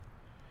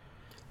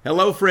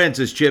Hello, friends.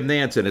 It's Jim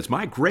Nance. It's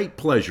my great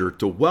pleasure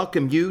to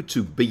welcome you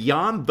to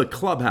Beyond the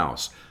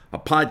Clubhouse, a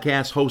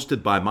podcast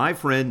hosted by my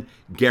friend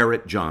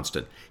Garrett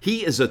Johnston.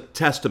 He is a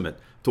testament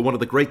to one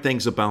of the great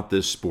things about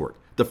this sport,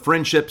 the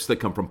friendships that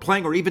come from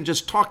playing or even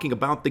just talking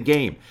about the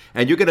game.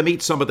 And you're going to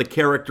meet some of the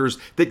characters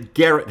that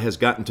Garrett has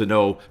gotten to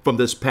know from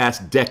this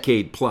past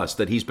decade plus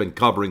that he's been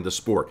covering the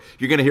sport.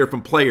 You're going to hear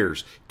from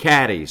players,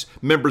 caddies,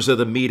 members of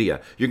the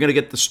media. You're going to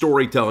get the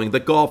storytelling,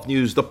 the golf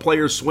news, the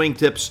players' swing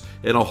tips,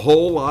 and a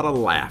whole lot of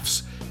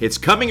laughs. It's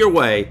coming your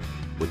way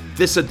with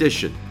this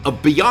edition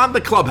of Beyond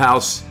the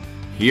Clubhouse.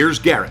 Here's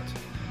Garrett.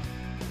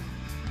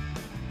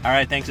 All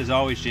right, thanks as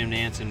always, Jim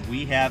Nance. And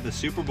we have the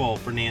Super Bowl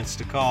for Nance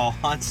to call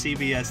on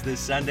CBS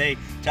this Sunday.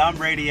 Tom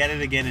Brady at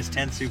it again, his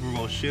 10th Super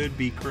Bowl. Should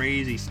be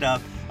crazy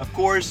stuff. Of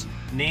course,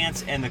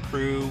 Nance and the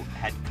crew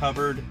had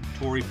covered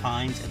Torrey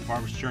Pines at the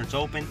Farmers Insurance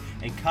Open.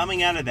 And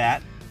coming out of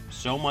that,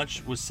 so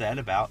much was said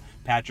about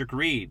Patrick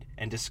Reed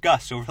and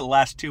discussed over the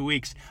last 2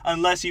 weeks,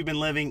 unless you've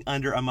been living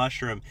under a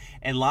mushroom.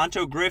 And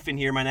Lanto Griffin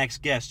here, my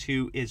next guest,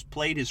 who is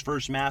played his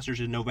first Masters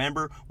in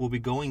November, will be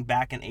going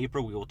back in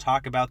April. We will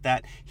talk about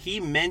that. He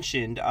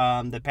mentioned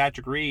that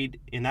Patrick Reed,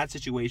 in that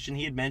situation,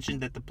 he had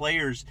mentioned that the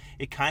players,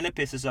 it kind of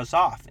pisses us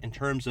off in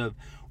terms of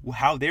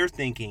how they're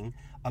thinking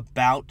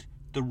about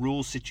the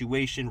rules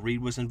situation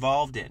Reed was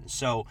involved in.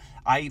 So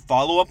I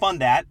follow up on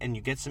that, and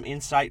you get some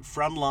insight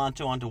from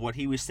Lanto onto what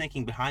he was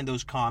thinking behind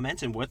those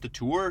comments and what the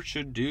tour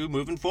should do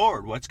moving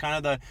forward. What's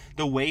kind of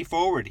the way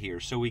forward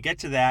here. So we get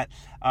to that.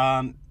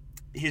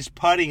 His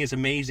putting is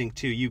amazing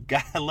too. You've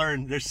got to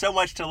learn. There's so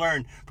much to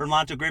learn from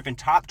Lanto Griffin.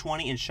 Top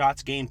 20 in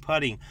shots gained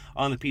putting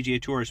on the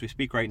PGA Tour as we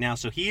speak right now.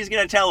 So he's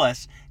going to tell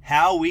us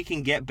how we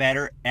can get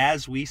better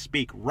as we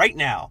speak right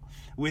now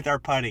with our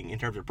putting in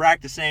terms of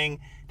practicing,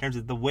 in terms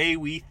of the way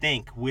we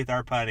think with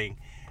our putting.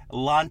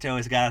 Lanto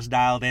has got us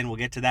dialed in. We'll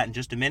get to that in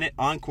just a minute.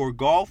 Encore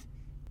Golf,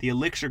 the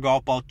Elixir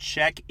golf ball.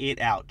 Check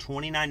it out.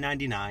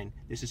 $29.99.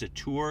 This is a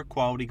tour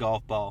quality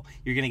golf ball.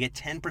 You're going to get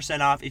 10%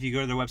 off if you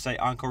go to their website,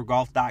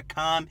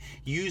 encoregolf.com.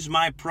 Use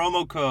my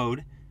promo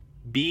code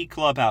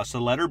BClubhouse.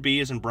 The letter B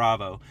is in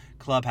Bravo,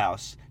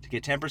 Clubhouse, to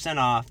get 10%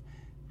 off.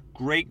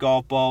 Great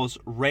golf balls,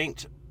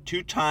 ranked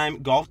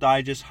two-time Golf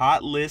Digest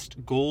Hot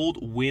List Gold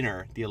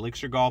winner, the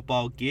Elixir golf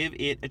ball. Give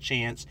it a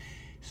chance.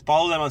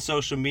 Follow them on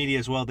social media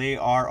as well. They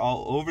are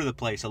all over the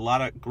place. A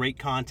lot of great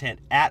content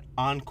at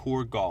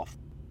Encore Golf.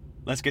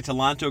 Let's get to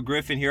Lanto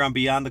Griffin here on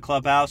Beyond the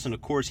Clubhouse. And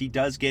of course, he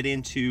does get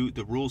into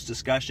the rules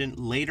discussion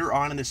later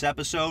on in this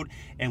episode.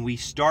 And we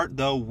start,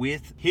 though,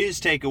 with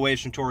his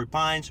takeaways from Torrey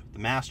Pines, the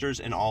Masters,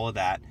 and all of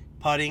that.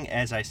 Putting,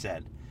 as I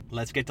said.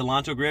 Let's get to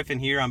Lanto Griffin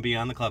here on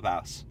Beyond the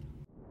Clubhouse.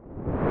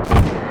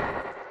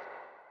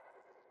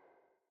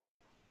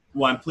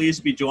 Well, I'm pleased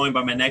to be joined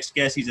by my next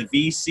guest. He's a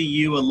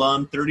VCU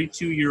alum,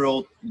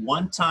 32-year-old,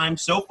 one-time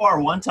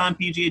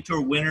PGA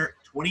Tour winner,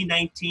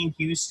 2019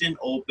 Houston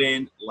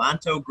Open,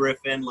 Lanto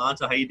Griffin.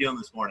 Lanto, how you doing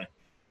this morning?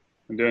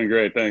 I'm doing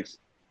great, thanks.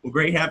 Well,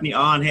 great having you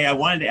on. Hey, I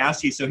wanted to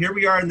ask you, so here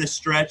we are in this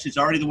stretch. It's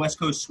already the West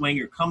Coast swing.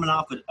 You're coming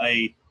off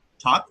a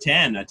top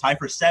 10, a tie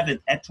for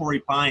 7th at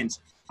Torrey Pines.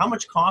 How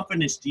much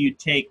confidence do you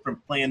take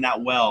from playing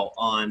that well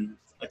on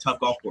a tough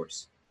golf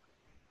course?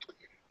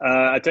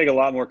 I take a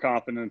lot more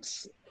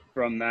confidence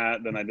from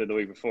that than I did the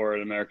week before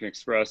at American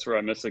Express, where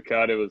I missed the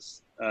cut. It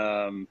was,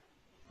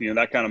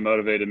 that kind of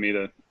motivated me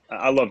to.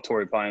 I love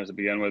Torrey Pines to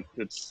begin with.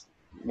 It's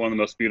one of the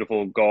most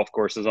beautiful golf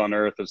courses on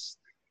earth. It's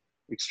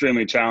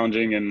extremely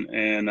challenging,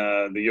 and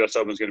the U.S.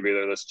 Open is going to be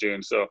there this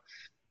June. So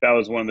that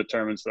was one of the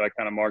tournaments that I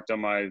kind of marked on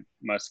my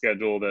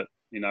schedule that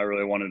I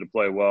really wanted to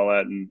play well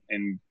at and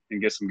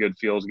get some good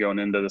feels going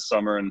into the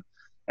summer, and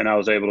I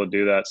was able to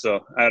do that.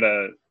 So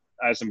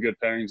I had some good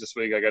pairings this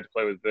week. I got to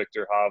play with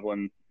Viktor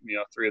Hovland,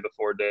 3 of the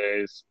 4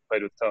 days.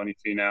 Played with Tony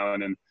Finau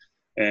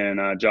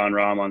and John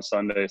Rahm on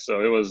Sunday.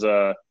 So it was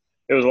a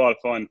lot of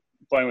fun.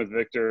 Playing with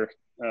Viktor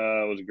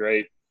was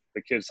great.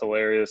 The kid's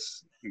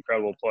hilarious,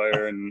 incredible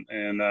player, and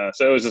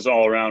so it was just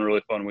all around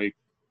really fun week.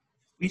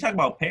 When you talk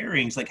about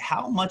pairings, like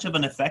how much of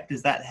an effect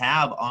does that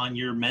have on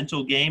your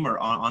mental game or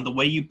on the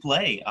way you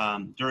play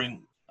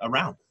during a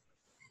round?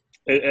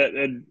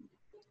 It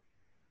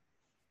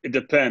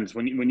depends.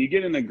 When you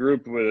get in a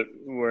group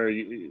where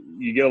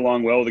you get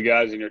along well with the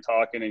guys and you're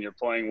talking and you're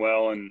playing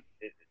well, and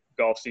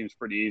golf seems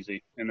pretty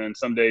easy. And then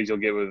some days you'll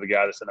get with a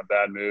guy that's in a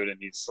bad mood and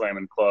he's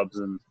slamming clubs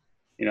and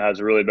has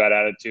a really bad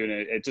attitude,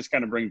 and it just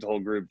kind of brings the whole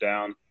group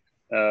down.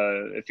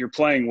 If you're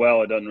playing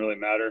well, it doesn't really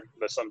matter.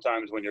 But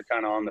sometimes when you're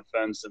kind of on the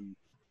fence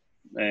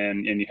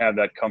and you have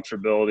that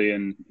comfortability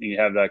and you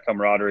have that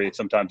camaraderie,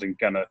 sometimes it can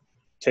kind of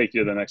take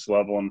you to the next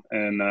level.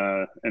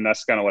 And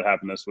that's kind of what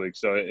happened this week.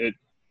 So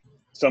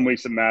some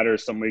weeks it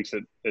matters, some weeks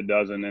it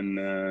doesn't.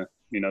 And,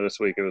 this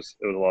week it was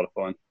a lot of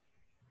fun.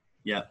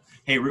 Yeah.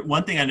 Hey,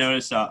 one thing I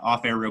noticed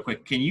off air real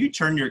quick, can you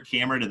turn your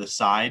camera to the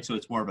side so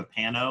it's more of a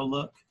pano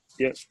look?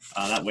 Yep.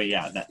 That way,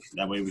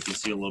 that way we can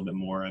see a little bit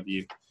more of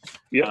you.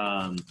 Yep.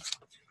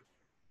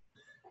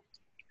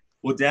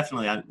 Well,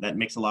 definitely, that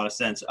makes a lot of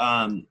sense.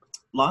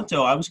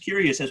 Lanto, I was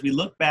curious, as we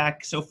look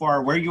back so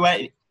far, where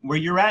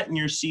you're at in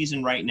your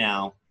season right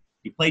now,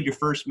 You played your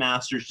first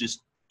Masters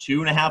just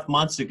 2.5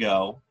 months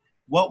ago.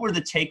 What were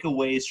the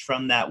takeaways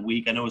from that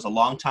week? I know it was a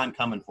long time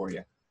coming for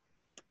you.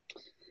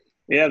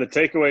 Yeah, the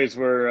takeaways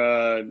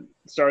were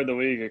started the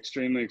week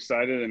extremely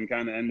excited and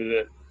kind of ended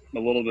it a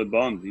little bit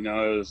bummed. You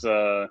know, it was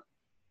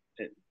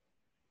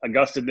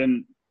Augusta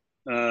didn't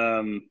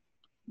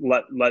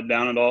let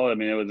down at all. I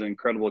mean, it was an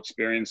incredible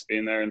experience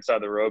being there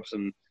inside the ropes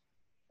and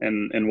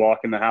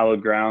walking the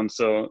hallowed ground.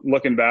 So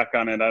looking back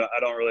on it, I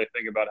don't really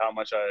think about how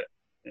much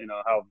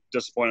how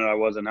disappointed I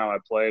was in how I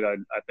played. I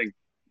think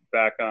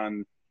back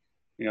on,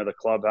 the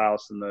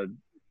clubhouse and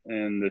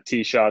the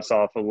tee shots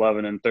off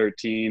 11 and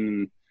 13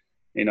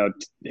 and,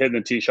 hitting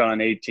the tee shot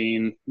on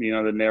 18,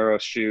 the narrow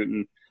shoot.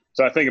 And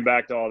so I think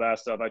back to all that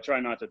stuff. I try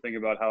not to think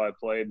about how I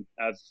played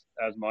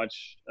as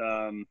much.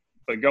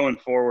 But going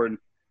forward,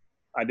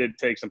 I did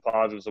take some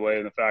positives away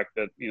in the fact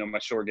that, my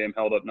short game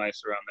held up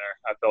nice around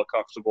there. I felt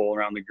comfortable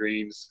around the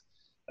greens.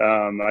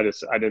 I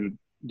didn't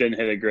hit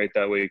it great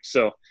that week.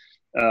 So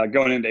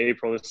going into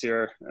April this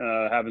year,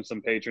 having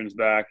some patrons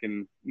back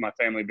and my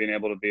family being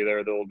able to be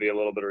there will be a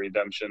little bit of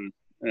redemption,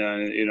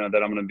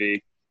 that I'm going to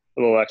be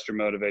a little extra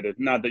motivated.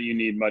 Not that you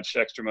need much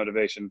extra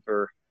motivation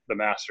for the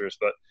Masters,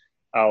 but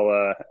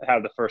I'll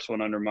have the first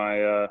one under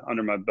my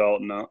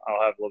belt, and I'll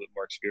have a little bit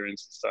more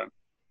experience this time.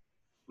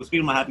 Well,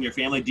 speaking about having your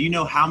family, do you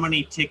know how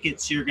many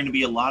tickets you're going to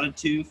be allotted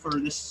to for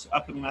this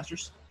upcoming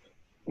Masters?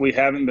 We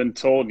haven't been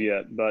told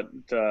yet, but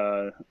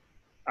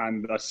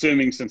I'm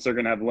assuming since they're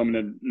going to have a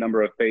limited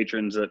number of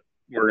patrons that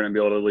we're going to be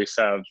able to at least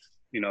have,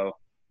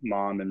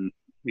 mom and,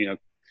 we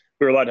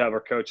were allowed to have our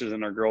coaches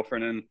and our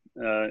girlfriend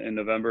in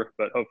November,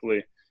 but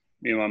hopefully,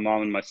 my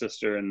mom and my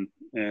sister and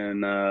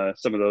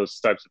some of those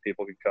types of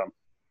people could come.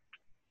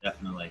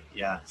 Definitely.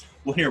 Yeah.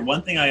 Well, here,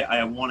 one thing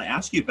I want to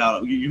ask you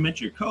about, you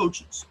mentioned your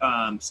coach,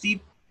 Steve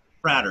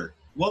Prater.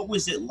 What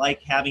was it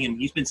like having him?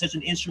 He's been such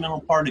an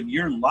instrumental part of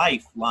your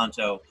life,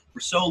 Lanto, for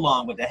so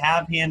long, but to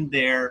have him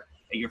there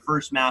at your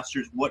first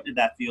Masters, what did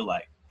that feel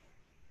like?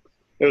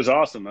 It was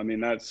awesome. I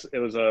mean, it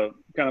was a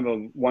kind of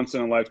a once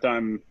in a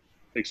lifetime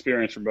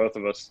experience for both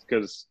of us,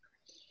 because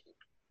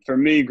for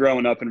me,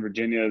 growing up in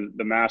Virginia,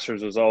 the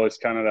Masters was always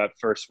kind of that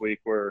first week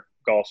where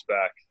golf's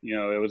back.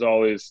 It was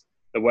always,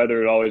 the weather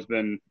had always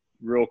been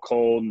real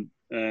cold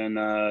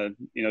and,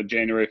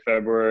 January,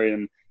 February,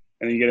 and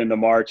then you get into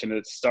March and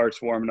it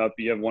starts warming up.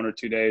 You have 1 or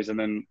 2 days, and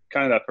then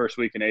kind of that first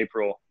week in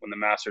April when the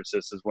Masters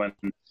hits is when,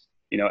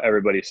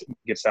 everybody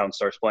gets out and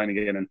starts playing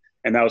again.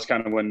 And that was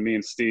kind of when me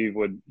and Steve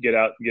would get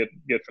out, get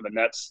from the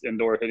nets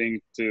indoor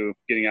hitting to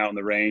getting out in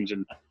the range.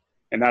 And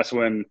that's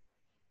when,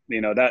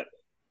 that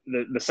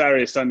the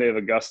Saturday, Sunday of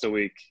Augusta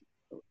week,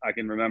 I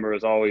can remember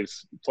was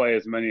always play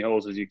as many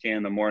holes as you can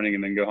in the morning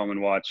and then go home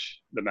and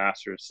watch the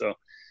Masters. So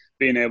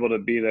being able to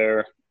be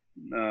there,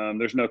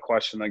 there's no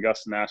question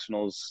Augusta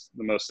National is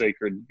the most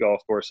sacred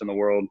golf course in the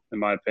world, in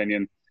my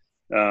opinion,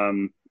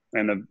 and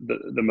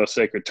the most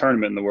sacred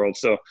tournament in the world.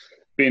 So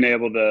being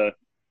able to,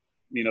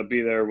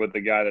 be there with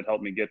the guy that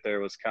helped me get there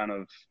was kind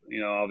of,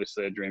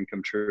 obviously a dream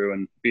come true.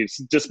 And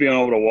just being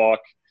able to walk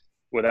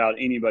without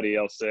anybody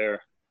else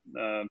there,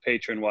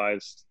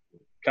 patron-wise,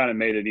 kind of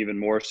made it even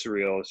more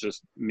surreal. It's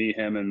just me,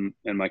 him,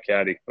 and my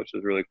caddy, which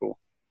is really cool.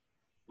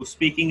 Well,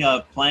 speaking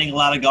of playing a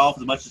lot of golf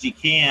as much as you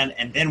can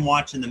and then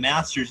watching the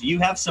Masters, you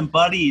have some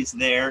buddies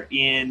there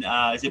in,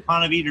 is it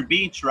Ponte Vedra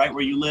Beach, right,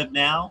 where you live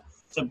now?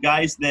 Some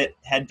guys that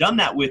had done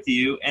that with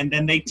you, and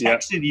then they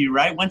texted you,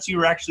 right? Once you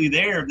were actually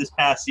there this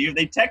past year,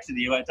 they texted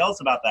you. Tell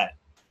us about that.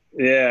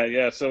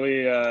 Yeah. So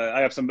I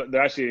have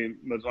they're actually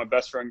was my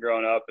best friend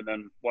growing up, and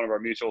then one of our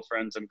mutual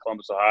friends in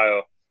Columbus,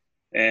 Ohio.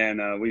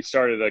 And we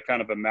started a kind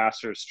of a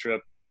Masters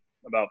trip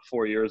about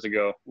 4 years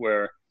ago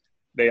where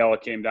they all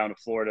came down to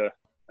Florida,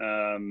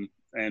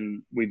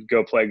 and we'd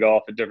go play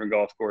golf at different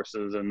golf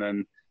courses, and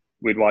then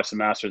we'd watch the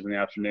Masters in the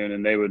afternoon.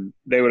 And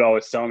they would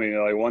always tell me,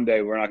 like, one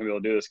day we're not gonna be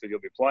able to do this because you'll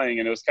be playing.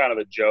 And it was kind of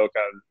a joke.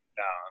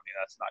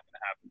 That's not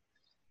gonna happen.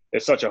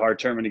 It's such a hard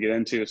tournament to get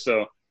into.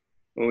 So,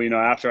 well,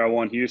 after I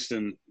won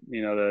Houston,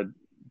 the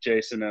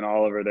Jason and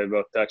Oliver, they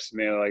both texted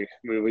me like,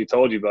 we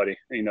told you, buddy,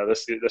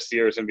 this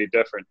year is gonna be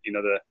different.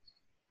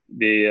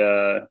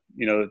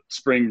 The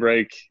spring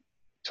break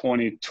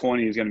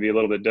 2020 is going to be a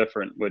little bit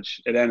different,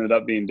 which it ended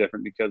up being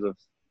different because of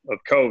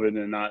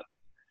COVID and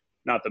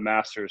not the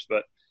Masters.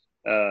 But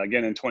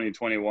again, in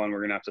 2021, we're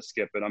going to have to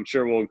skip it. I'm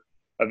sure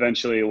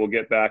we'll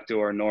get back to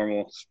our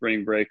normal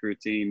spring break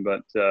routine,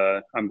 but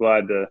I'm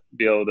glad to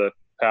be able to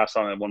pass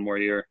on it one more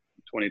year,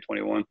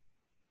 2021.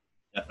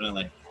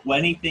 Definitely. Well,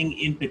 anything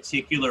in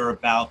particular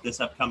about this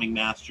upcoming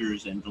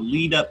Masters and the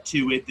lead up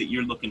to it that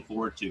you're looking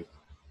forward to?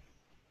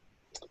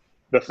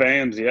 The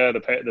fans, yeah,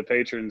 the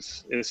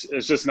patrons. It's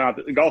just not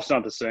 – golf's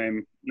not the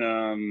same.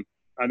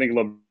 I think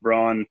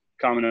LeBron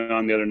commented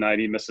on the other night,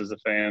 he misses the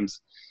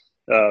fans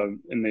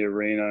in the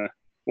arena.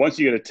 Once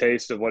you get a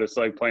taste of what it's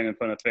like playing in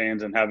front of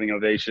fans and having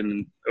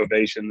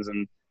ovations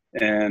and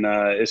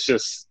it's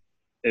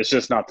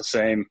just not the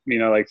same.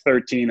 Like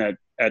 13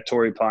 at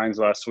Torrey Pines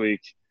last week,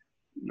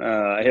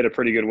 I hit a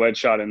pretty good wedge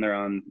shot in there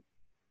on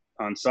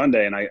on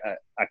Sunday, and I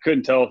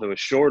couldn't tell if it was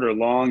short or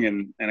long,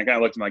 and I kind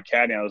of looked at my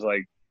caddy, and I was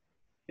like,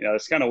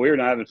 it's kind of weird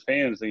not having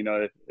fans.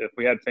 If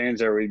we had fans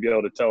there, we'd be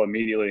able to tell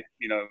immediately,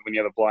 when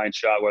you have a blind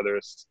shot, whether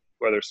it's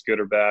good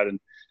or bad.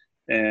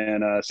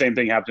 And same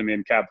thing happened to me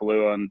in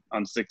Kapalua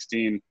on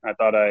 16. I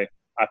thought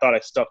I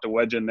stuffed a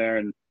wedge in there,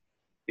 and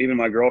even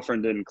my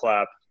girlfriend didn't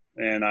clap.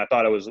 And I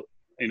thought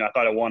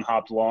it one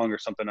hopped long or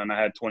something, and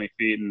I had 20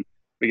 feet, and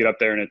we get up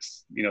there and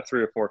it's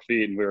 3 or 4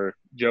 feet, and we were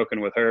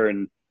joking with her,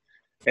 and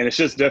it's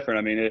just different.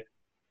 I mean,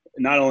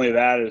 not only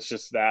that, it's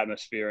just the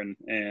atmosphere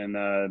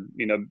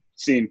and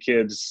seeing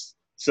kids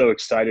so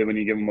excited when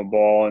you give them a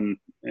ball, and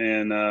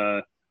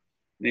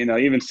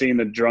even seeing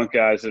the drunk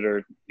guys that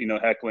are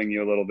heckling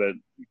you a little bit,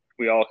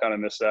 we all kind of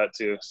miss that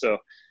too. So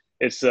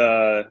it's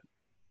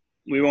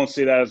we won't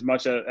see that as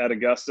much at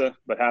Augusta,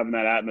 but having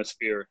that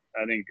atmosphere,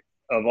 I think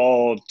of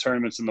all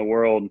tournaments in the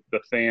world, the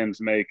fans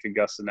make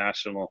Augusta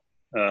National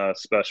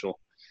special,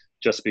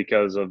 just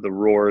because of the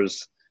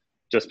roars,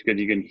 just because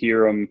you can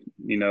hear them.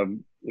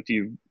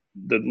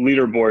 The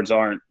leaderboards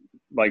aren't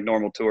like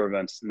normal tour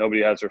events.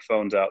 Nobody has their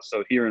phones out.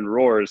 So hearing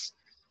roars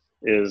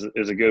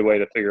is a good way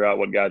to figure out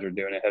what guys are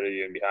doing ahead of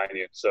you and behind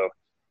you. So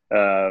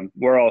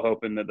we're all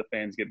hoping that the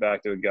fans get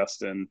back to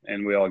Augusta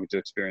and we all get to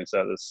experience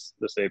that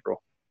this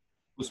April.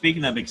 Well,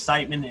 speaking of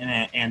excitement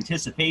and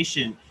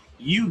anticipation,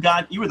 you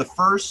were the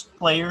first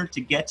player to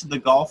get to the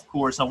golf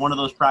course on one of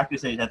those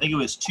practice days. I think it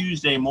was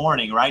Tuesday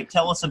morning, right?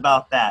 Tell us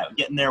about that.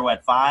 Getting there,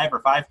 5 or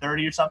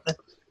 5:30 or something?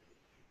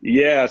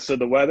 Yeah, so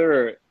the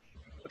weather,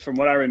 from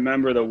what I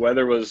remember, the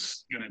weather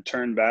was going to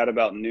turn bad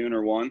about noon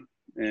or 1.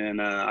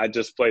 And I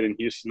just played in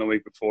Houston the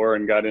week before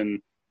and got in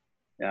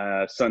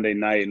Sunday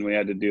night, and we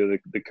had to do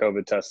the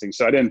COVID testing.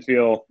 So I didn't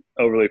feel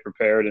overly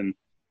prepared. And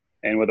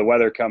with the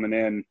weather coming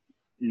in,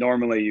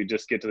 normally you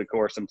just get to the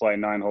course and play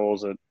 9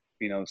 holes at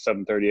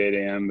 7:30, 8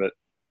 a.m. But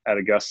at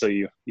Augusta,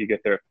 you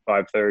get there at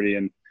 5:30,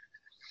 and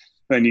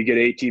then you get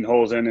 18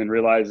 holes in and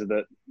realize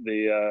that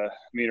the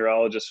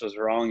meteorologist was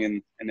wrong,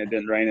 and it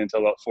didn't rain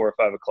until about 4 or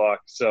 5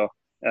 o'clock. So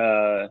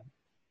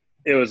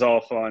it was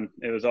all fun.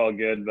 It was all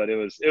good, but it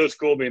was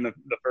cool being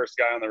the first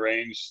guy on the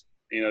range,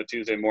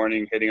 Tuesday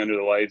morning, hitting under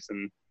the lights,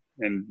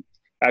 and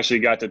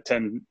actually got to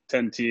 10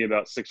 tee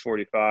about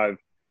 6:45,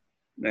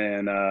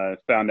 and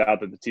found out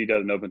that the tee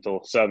doesn't open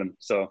until 7.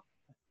 So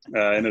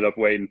ended up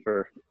waiting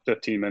for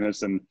 15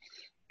 minutes and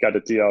got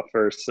to tee off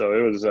first. So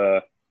it was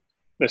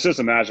it's just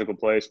a magical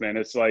place, man.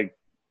 It's like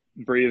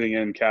breathing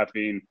in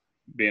caffeine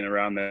being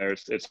around there.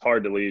 It's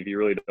hard to leave. You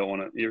really don't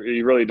want to.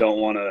 You really don't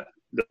want to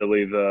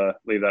leave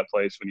that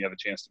place when you have a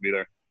chance to be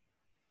there.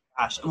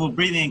 Gosh, well,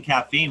 breathing in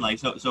caffeine,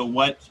 so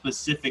what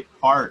specific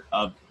part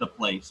of the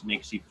place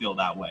makes you feel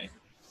that way?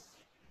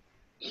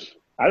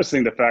 I just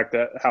think the fact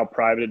that how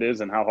private it is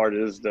and how hard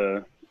it is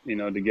to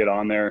get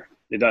on there.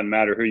 It doesn't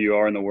matter who you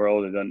are in the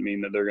world. It doesn't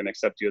mean that they're going to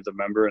accept you as a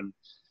member,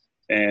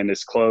 and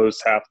it's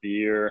closed half the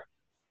year.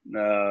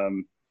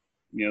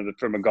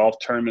 From a golf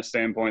tournament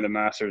standpoint, the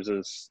Masters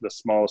is the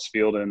smallest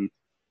field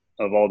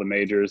of all the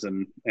majors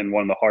and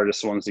one of the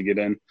hardest ones to get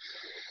in.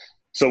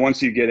 So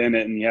once you get in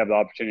it and you have the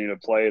opportunity to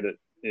play, that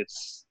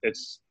it's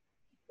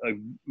a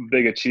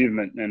big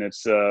achievement, and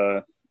it's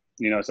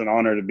it's an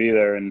honor to be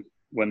there. And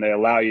when they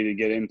allow you to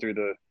get in through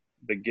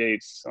the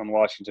gates on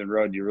Washington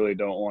Road, you really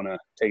don't want to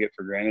take it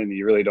for granted, and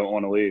you really don't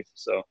want to leave.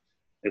 So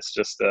it's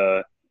just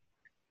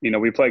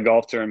we play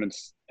golf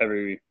tournaments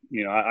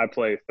I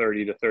play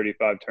 30 to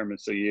 35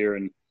 tournaments a year,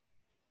 and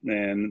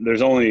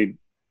there's only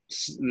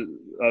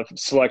a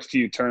select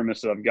few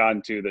tournaments that I've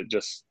gotten to that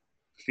just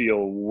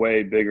feel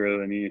way bigger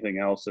than anything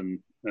else, and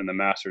the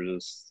Masters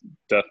is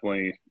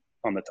definitely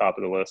on the top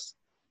of the list.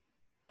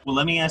 Well,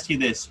 let me ask you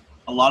this.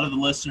 A lot of the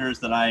listeners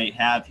that I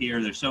have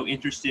here, they're so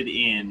interested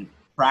in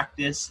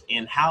practice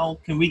and how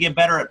can we get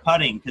better at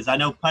putting, because I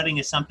know putting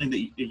is something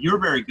that you're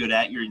very good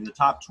at. You're in the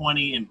top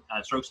 20 in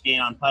strokes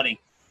gained on putting.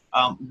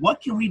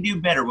 What can we do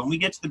better when we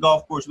get to the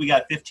golf course? We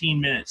got 15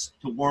 minutes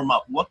to warm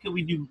up. What can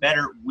we do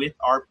better with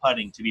our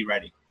putting to be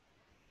ready?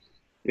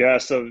 Yeah,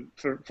 so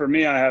for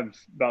me, I have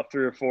about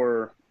 3 or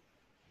 4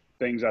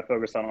 things I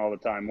focus on all the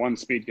time. One,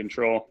 speed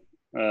control.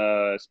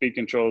 Speed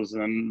control is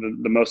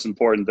the most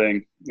important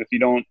thing. If you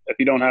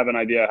don't have an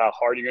idea how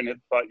hard you're going to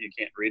hit the putt, you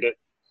can't read it.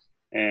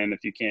 And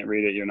if you can't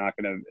read it, you're not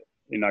going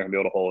to be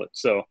able to hold it.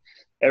 So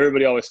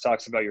everybody always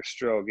talks about your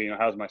stroke.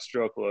 How's my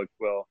stroke look?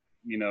 Well,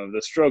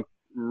 the stroke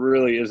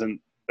really isn't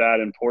that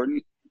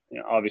important.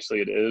 Obviously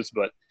it is,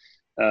 but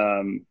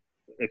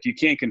if you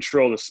can't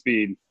control the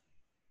speed,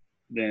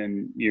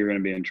 then you're going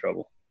to be in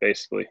trouble.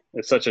 Basically,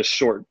 it's such a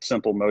short,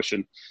 simple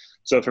motion.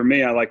 So for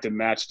me, I like to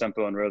match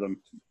tempo and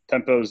rhythm.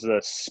 Tempo is the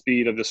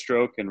speed of the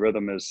stroke, and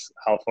rhythm is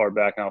how far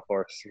back, how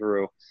far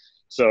through.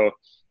 So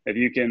if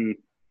you can,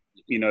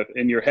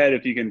 in your head,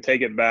 if you can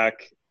take it back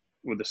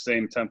with the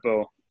same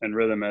tempo and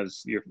rhythm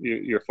as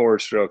your forward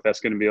stroke, that's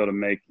going to be able to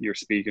make your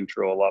speed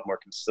control a lot more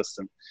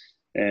consistent.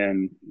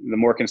 And the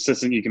more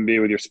consistent you can be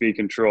with your speed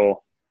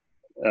control,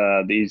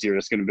 the easier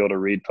it's going to be able to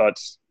read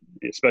putts,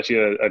 especially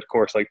at a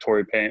course like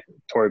Torrey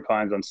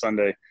Pines on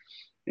Sunday.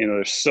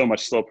 there's so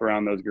much slope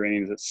around those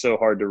greens. It's so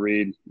hard to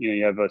read.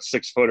 You have a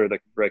 6-footer that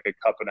can break a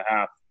cup and a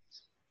half.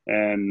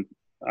 And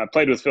I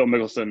played with Phil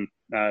Mickelson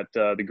at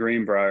the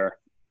Greenbrier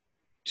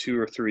 2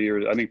 or 3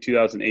 years, I think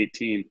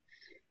 2018.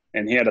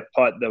 And he had a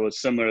putt that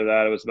was similar to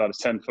that. It was about a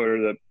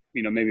 10-footer that,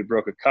 maybe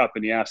broke a cup.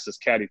 And he asked his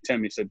caddy,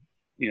 Tim, he said,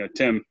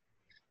 Tim,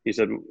 he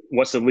said,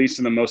 what's the least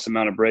and the most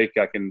amount of break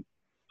I can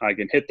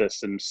hit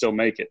this and still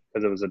make it?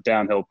 Because it was a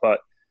downhill putt.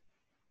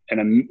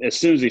 And as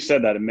soon as he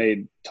said that, it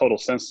made total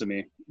sense to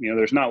me.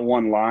 There's not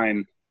one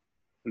line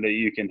that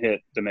you can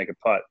hit to make a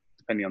putt,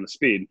 depending on the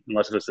speed,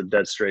 unless it's a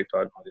dead straight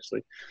putt,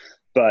 obviously.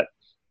 But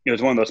it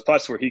was one of those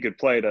putts where he could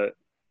play to,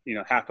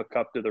 half a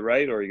cup to the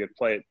right, or he could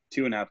play it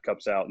 2.5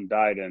 cups out and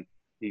dive in.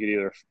 He could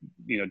either,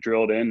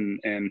 drill it in.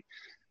 And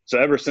so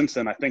ever since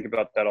then, I think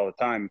about that all the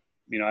time.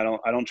 I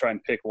don't try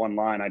and pick one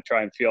line. I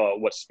try and feel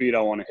out what speed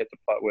I want to hit the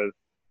putt with.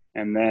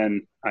 And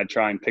then I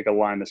try and pick a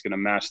line that's going to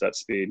match that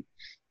speed.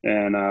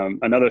 And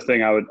another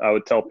thing I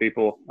would tell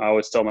people, I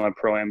always tell my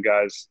Pro-Am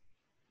guys,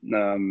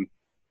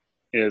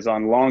 is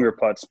on longer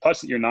putts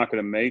that you're not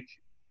going to make,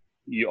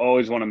 you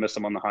always want to miss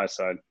them on the high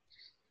side.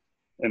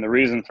 And the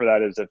reason for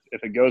that is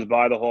if it goes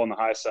by the hole on the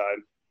high side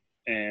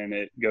and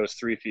it goes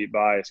 3 feet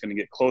by, it's going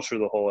to get closer to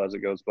the hole as it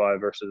goes by,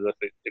 versus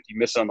if you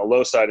miss on the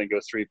low side and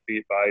goes 3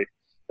 feet by,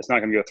 it's not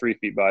going to go 3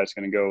 feet by. It's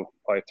going to go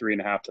probably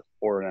 3.5 to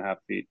 4.5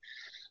 feet.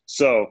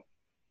 So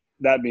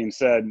that being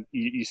said,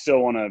 you still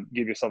want to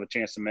give yourself a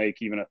chance to make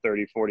even a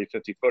 30, 40,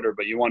 50 footer,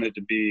 but you want it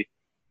to be,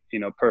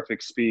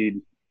 perfect speed,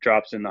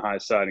 drops in the high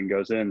side and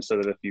goes in, so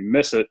that if you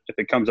miss it, if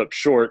it comes up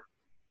short,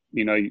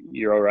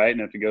 you're all right. And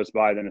if it goes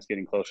by, then it's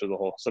getting closer to the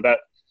hole. So that,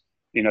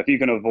 if you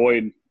can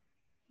avoid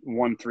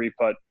 1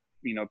 3-putt,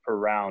 per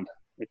round,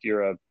 if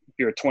you're a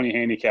 20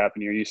 handicap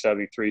and you're used to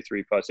having 3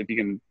 3-putts, if you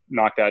can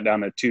knock that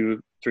down to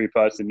 2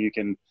 3-putts, then you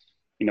can,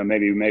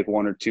 maybe make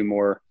 1 or 2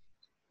 more,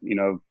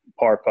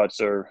 par putts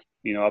or,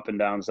 up and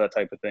downs, that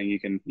type of thing.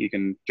 You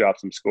can drop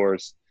some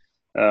scores.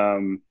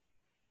 Go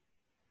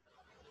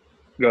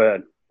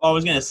ahead. I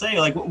was going to say,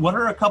 what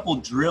are a couple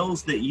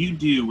drills that you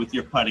do with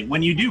your putting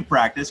when you do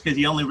practice? Because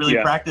you only really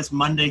practice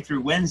Monday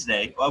through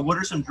Wednesday. What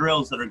are some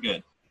drills that are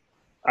good?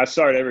 I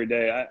start every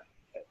day.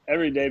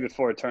 Every day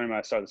before a tournament,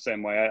 I start the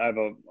same way.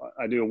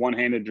 I do a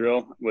one-handed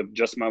drill with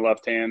just my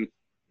left hand.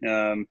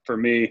 For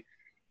me,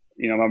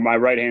 my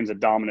right hand's a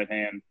dominant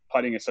hand.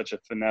 Putting is such a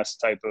finesse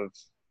type of,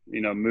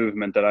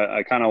 movement that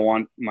I kind of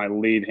want my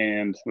lead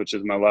hand, which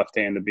is my left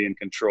hand, to be in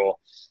control.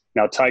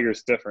 Now,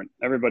 Tiger's different.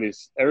 Everybody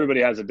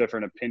has a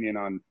different opinion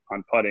on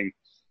putting.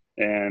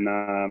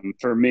 And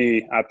for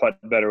me, I putt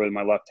better with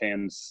my left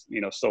hands,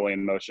 solely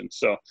in motion.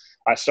 So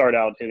I start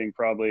out hitting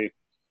probably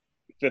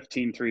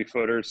 15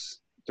 3-footers,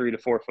 3 to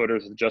 4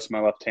 footers with just my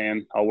left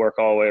hand. I'll work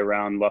all the way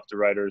around, left to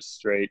right or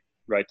straight,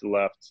 right to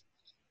left,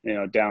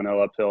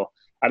 downhill, uphill.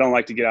 I don't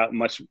like to get out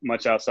much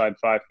outside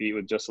 5 feet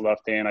with just the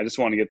left hand. I just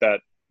want to get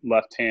that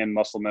left hand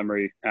muscle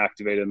memory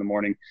activated in the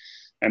morning.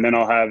 And then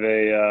I'll have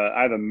I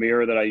have a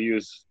mirror that I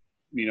use,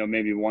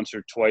 maybe once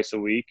or twice a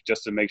week,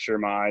 just to make sure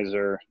my eyes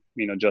are,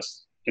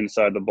 just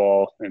inside the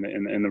ball and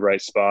in the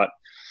right spot.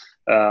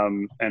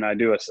 And I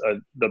do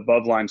the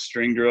above line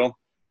string drill.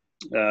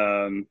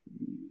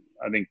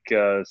 I think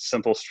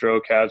Simple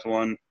Stroke has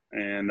one,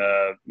 and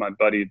my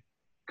buddy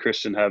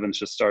Christian Heavens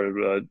just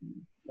started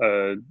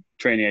a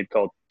training aid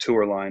called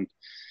Tour Line.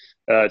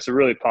 It's a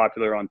really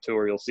popular on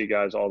tour. You'll see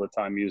guys all the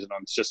time using them.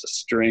 It's just a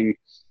string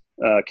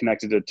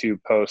connected to 2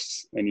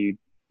 posts, and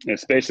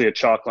it's basically a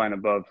chalk line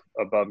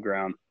above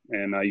ground.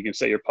 And you can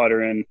set your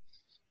putter in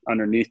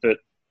underneath it,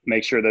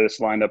 make sure that it's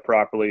lined up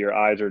properly. Your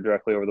eyes are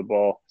directly over the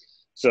ball.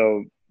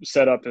 So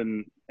set up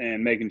and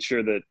making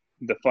sure that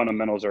the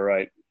fundamentals are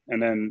right.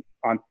 And then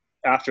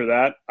after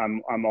that,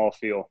 I'm all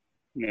feel.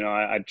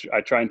 I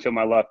try and feel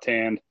my left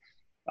hand.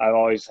 I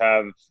always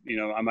have,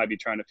 I might be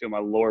trying to feel my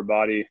lower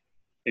body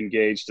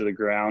engaged to the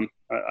ground.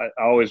 I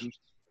always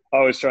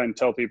try and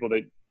tell people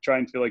that try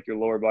and feel like your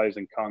lower body's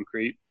in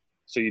concrete.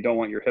 So you don't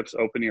want your hips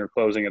opening or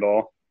closing at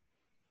all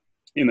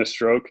in the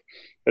stroke.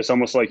 It's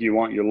almost like you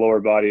want your lower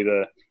body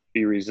to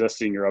be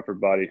resisting your upper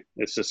body.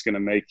 It's just going to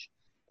make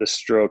the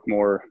stroke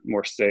more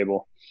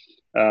stable.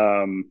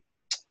 Let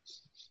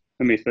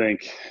me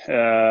think.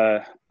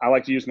 I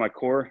like to use my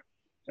core.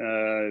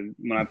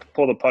 When I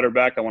pull the putter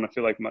back, I want to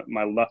feel like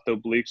my left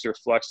obliques are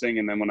flexing,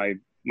 and then when I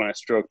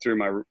stroke through,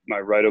 my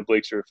right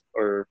obliques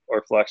are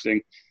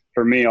flexing.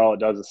 For me, all it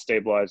does is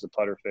stabilize the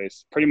putter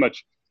face. Pretty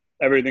much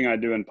everything I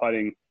do in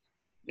putting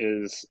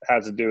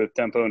has to do with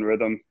tempo and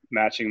rhythm,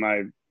 matching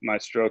my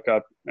stroke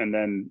up, and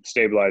then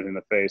stabilizing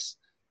the face.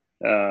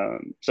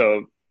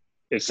 So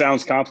it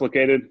sounds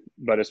complicated,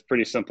 but it's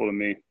pretty simple to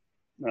me,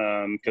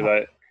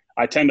 because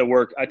I tend to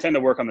work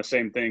on the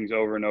same things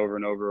over and over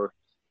and over.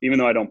 Even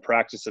though I don't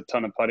practice a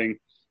ton of putting,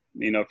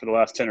 for the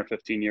last 10 or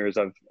 15 years,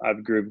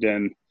 I've grouped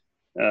in,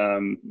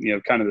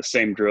 kind of the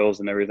same drills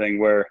and everything,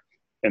 where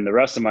in the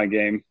rest of my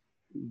game,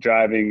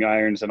 driving,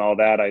 irons, and all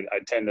that, I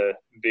tend to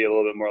be a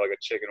little bit more like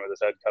a chicken with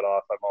his head cut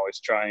off. I'm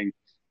always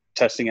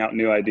testing out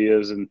new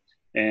ideas,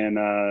 and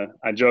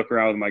I joke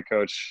around with my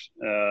coach,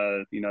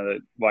 that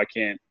why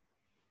can't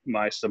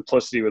my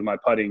simplicity with my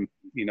putting,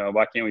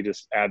 why can't we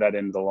just add that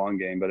into the long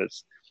game? But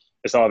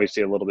it's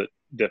obviously a little bit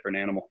different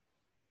animal.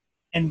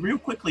 And real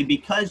quickly,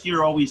 because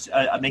you're always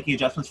making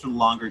adjustments for the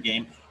longer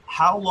game,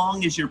 how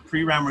long is your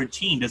pre-round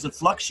routine? Does it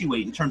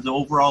fluctuate in terms of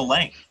overall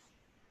length?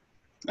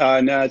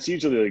 No, it's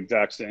usually the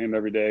exact same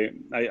every day.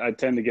 I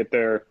tend to get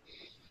there.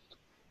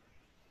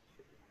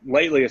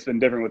 Lately, it's been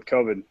different with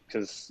COVID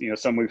because,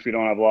 some weeks we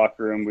don't have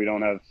locker room, we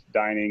don't have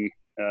dining,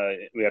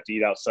 we have to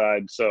eat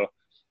outside. So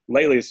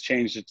lately it's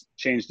changed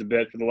a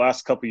bit. For the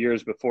last couple of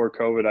years before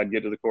COVID, I'd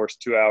get to the course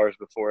 2 hours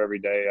before every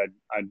day.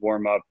 I'd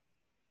warm up,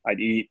 I'd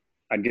eat,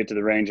 I'd get to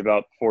the range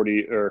about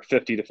 40 or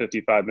 50 to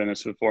 55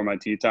 minutes before my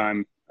tee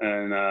time.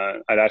 And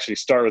I'd actually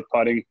start with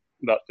putting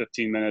about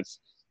 15 minutes.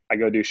 I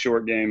go do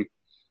short game,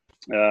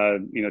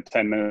 10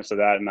 minutes of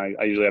that. And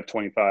I usually have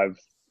 25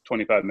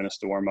 minutes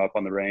to warm up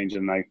on the range,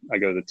 and I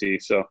go to the tee.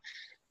 So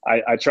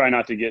I try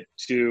not to get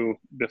too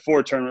 –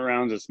 before tournament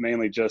rounds, it's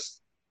mainly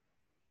just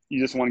 – you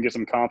just want to get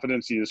some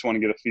confidence. You just want to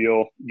get a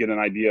feel, get an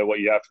idea of what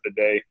you have for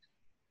the day.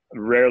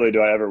 Rarely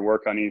do I ever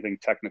work on anything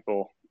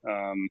technical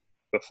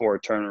before a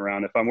tournament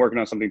round. If I'm working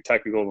on something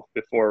technical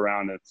before a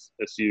round,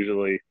 it's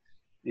usually,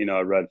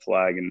 a red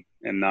flag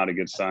and not a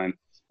good sign.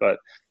 But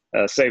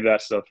save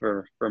that stuff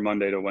for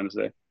Monday to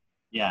Wednesday.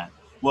 Yeah.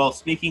 Well,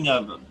 speaking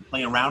of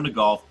playing a round of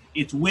golf,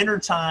 it's winter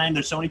time.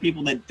 There's so many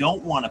people that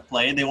don't want to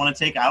play. They want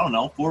to take,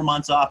 4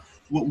 months off.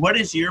 What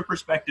is your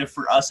perspective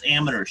for us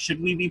amateurs?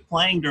 Should we be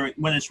playing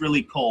when it's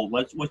really cold?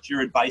 What's your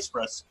advice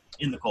for us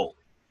in the cold?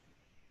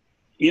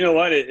 You know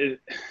what? It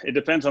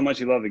depends how much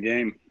you love the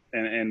game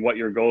and what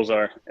your goals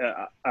are.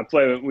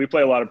 We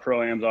play a lot of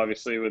pro-ams,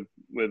 obviously,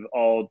 with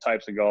all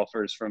types of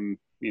golfers, from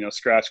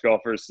scratch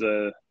golfers.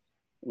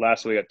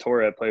 Last week at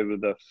Torrey, I played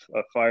with a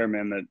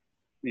fireman that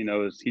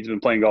he's been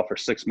playing golf for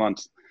 6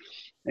 months,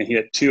 and he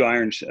had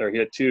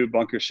two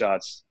bunker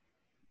shots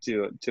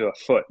to a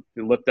foot.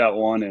 He lipped out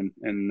one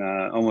and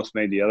almost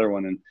made the other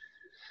one. And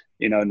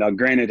now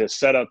granted, his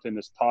setup and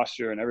his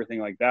posture and everything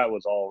like that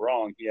was all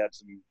wrong. He had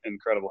some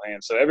incredible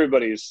hands. So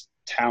everybody's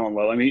talent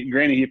level. I mean,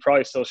 granted, he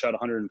probably still shot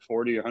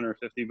 140 or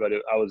 150, but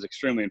I was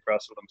extremely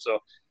impressed with him. So,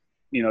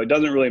 it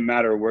doesn't really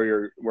matter where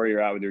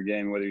you're at with your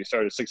game, whether you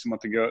started 6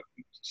 months ago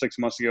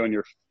and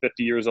you're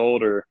 50 years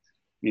old, or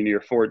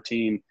you're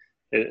 14.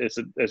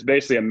 It's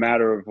basically a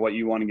matter of what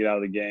you want to get out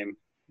of the game.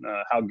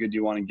 How good do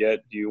you want to get?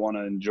 Do you want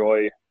to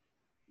enjoy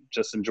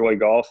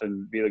golf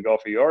and be the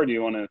golfer you are? Do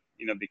you want to,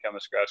 become a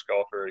scratch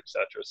golfer, et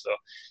cetera? So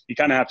you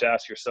kind of have to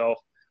ask yourself,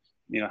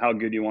 how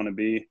good you want to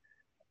be.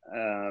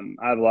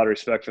 I have a lot of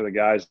respect for the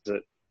guys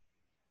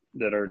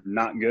that are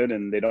not good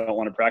and they don't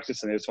want to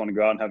practice and they just want to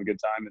go out and have a good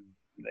time, and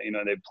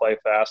they play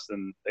fast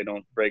and they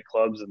don't break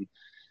clubs. And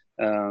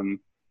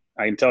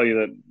I can tell you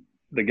that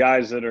the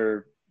guys that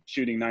are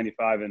shooting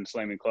 95 and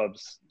slamming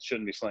clubs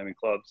shouldn't be slamming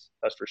clubs.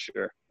 That's for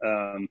sure.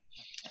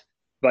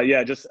 But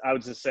yeah, I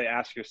would just say,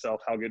 ask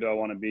yourself, how good do I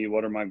want to be?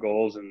 What are my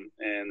goals? And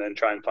then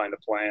try and find a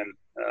plan.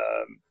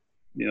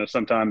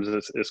 Sometimes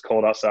it's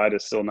cold outside.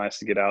 It's still nice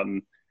to get out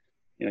and,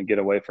 get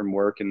away from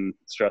work and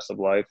stress of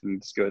life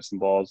and just go hit some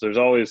balls. There's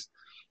always,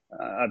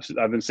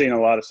 I've been seeing a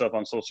lot of stuff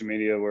on social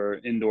media where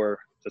indoor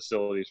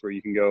facilities where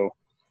you can go,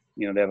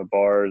 they have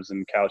bars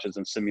and couches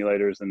and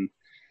simulators and,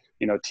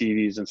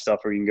 TVs and stuff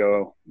where you can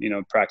go,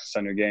 practice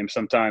on your game.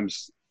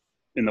 Sometimes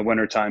in the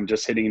wintertime,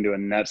 just hitting into a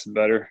net's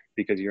better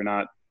because you're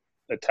not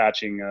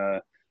attaching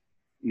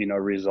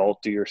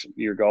result to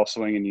your golf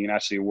swing, and you can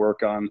actually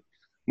work on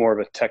more of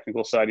a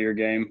technical side of your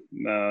game.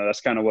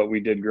 That's kind of what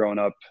we did growing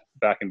up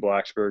back in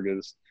Blacksburg,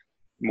 is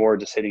more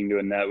just hitting to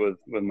a net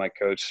with my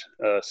coach,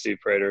 Steve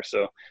Prater.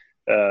 So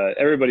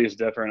everybody's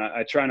different.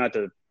 I try not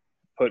to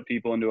put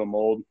people into a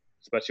mold,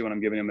 especially when I'm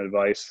giving them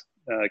advice,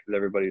 because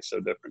everybody's so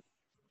different.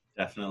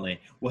 Definitely.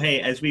 Well,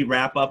 hey, as we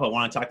wrap up, I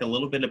want to talk a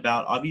little bit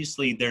about,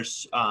 obviously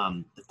there's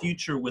the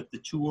future with the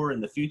tour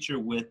and the future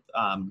with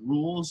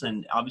rules,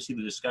 and obviously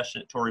the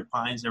discussion at Torrey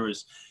Pines. There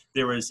was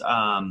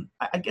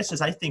I guess,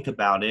 as I think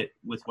about it,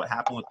 with what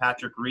happened with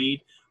Patrick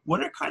Reed,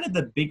 what are kind of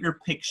the bigger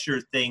picture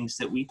things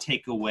that we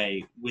take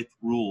away with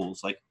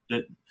rules? Like,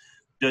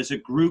 does a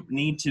group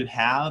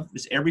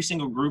does every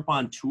single group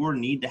on tour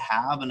need to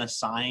have an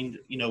assigned,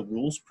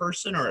 rules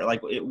person, or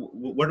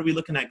what are we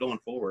looking at going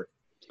forward?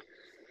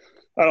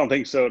 I don't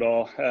think so at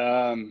all.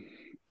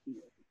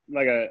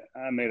 Like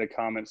I made a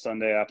comment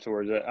Sunday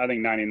afterwards. I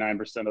think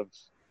 99% of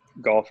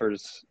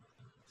golfers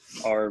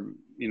are,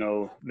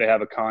 they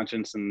have a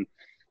conscience, and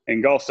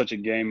golf's such a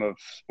game of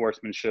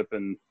sportsmanship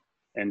and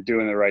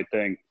doing the right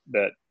thing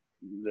that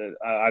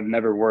I've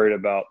never worried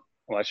about.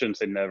 Well, I shouldn't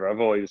say never. I've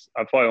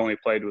probably only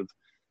played with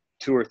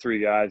 2 or 3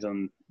 guys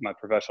on my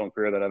professional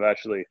career that I've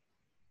actually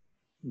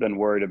been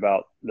worried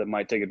about that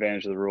might take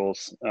advantage of the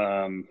rules.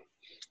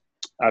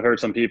 I've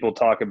heard some people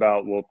talk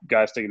about, well,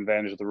 guys take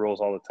advantage of the rules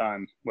all the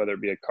time, whether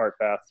it be a cart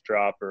path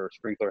drop or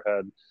sprinkler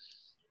head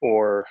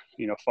or,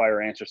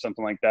 fire ants or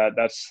something like that.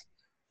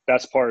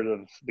 That's part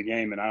of the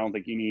game, and I don't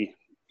think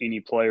any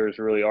players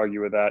really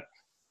argue with that.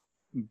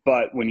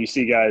 But when you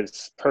see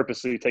guys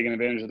purposely taking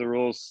advantage of the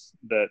rules,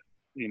 that,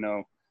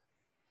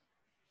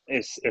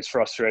 it's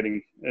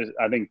frustrating.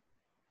 I think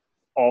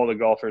all the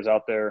golfers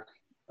out there,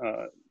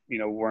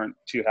 weren't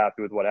too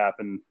happy with what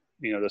happened,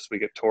 this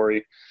week at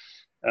Torrey.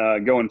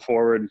 Going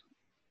forward,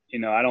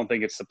 I don't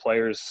think it's the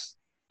players'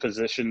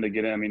 position to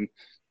get in. I mean,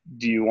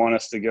 do you want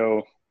us to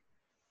go,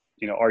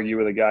 argue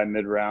with a guy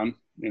mid-round?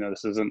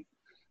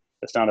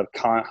 It's not a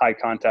high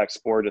contact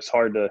sport. It's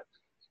hard to,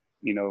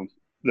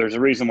 there's a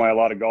reason why a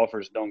lot of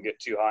golfers don't get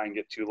too high and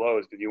get too low,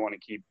 is because you want to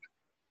keep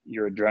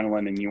your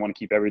adrenaline and you want to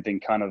keep everything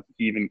kind of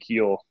even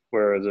keel.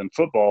 Whereas in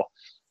football,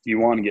 you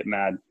want to get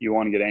mad, you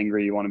want to get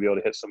angry, you want to be able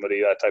to hit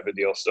somebody, that type of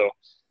deal. So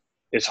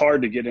it's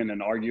hard to get in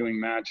an arguing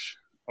match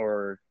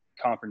or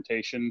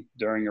confrontation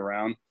during a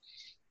round.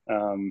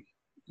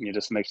 It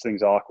just makes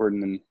things awkward.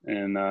 And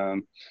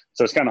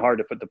so it's kind of hard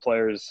to put the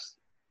players,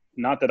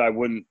 not that I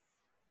wouldn't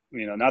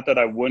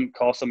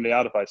call somebody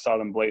out if I saw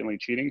them blatantly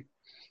cheating,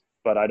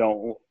 but I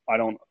don't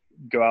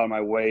go out of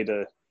my way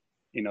to,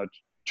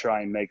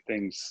 try and make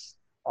things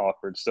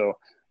awkward. So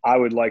I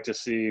would like to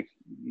see,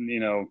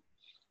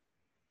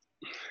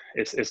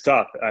 it's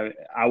tough.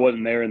 I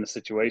wasn't there in the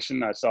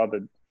situation. I saw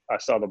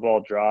the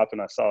ball drop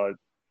and I saw it,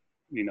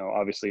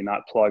 obviously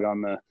not plug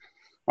on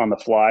the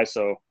fly.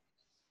 So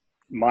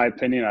my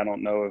opinion, I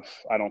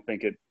don't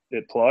think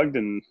it plugged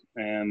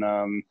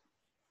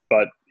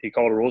but he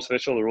called a rules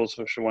official. The rules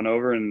official went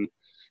over and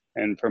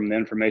from the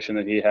information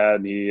that he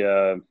had, he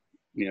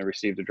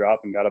received a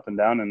drop and got up and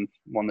down and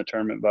won the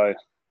tournament by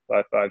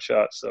 5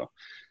 shots. So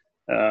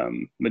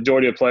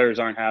majority of players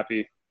aren't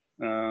happy.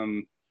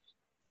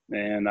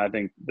 And I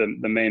think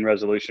the main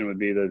resolution would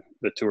be the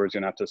tour is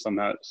going to have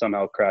to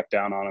somehow crack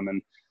down on them.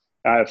 And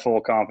I have full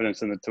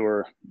confidence in the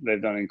tour.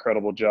 They've done an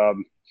incredible job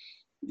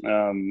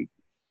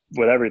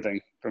with everything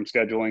from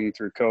scheduling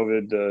through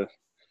COVID to,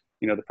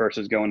 the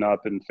purses going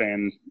up and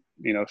fan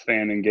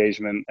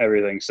engagement,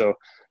 everything. So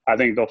I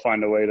think they'll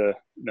find a way to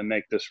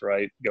make this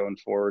right going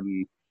forward.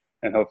 And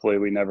hopefully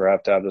we never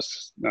have to have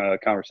this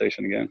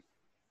conversation again.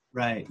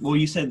 Right. Well,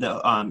 you said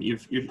that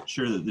you're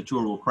sure that the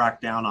tour will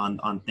crack down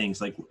on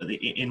things. Like,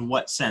 in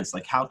what sense?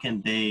 Like, how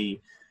can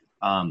they,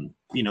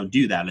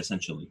 do that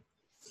essentially?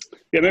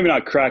 Yeah, maybe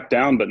not crack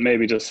down, but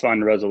maybe just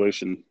find a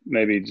resolution.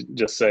 Maybe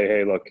just say,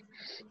 hey, look,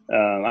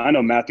 I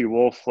know Matthew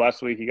Wolff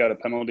last week, he got a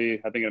penalty,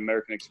 I think at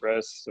American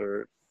Express,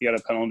 or he got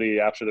a penalty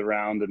after the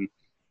round.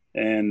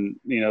 And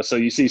so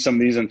you see some of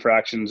these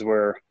infractions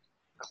where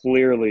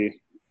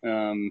clearly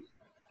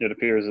it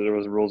appears that there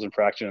was a rules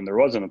infraction and there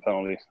wasn't a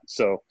penalty.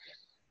 So,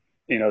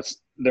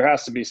 there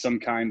has to be some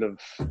kind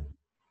of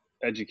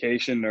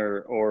education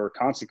or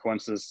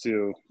consequences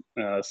to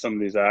some of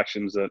these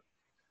actions that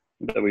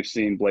we've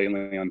seen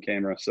blatantly on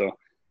camera. So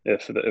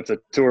if the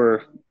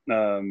tour,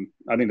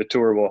 I think the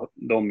tour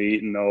they'll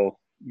meet and they'll,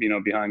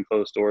 behind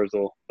closed doors,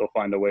 they'll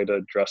find a way to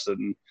address it.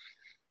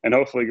 And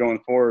hopefully going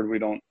forward, we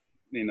don't,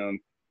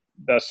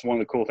 that's one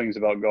of the cool things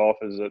about golf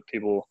is that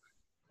people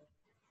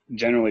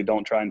generally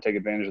don't try and take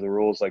advantage of the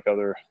rules like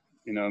other,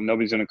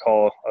 nobody's going to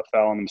call a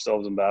foul on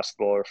themselves in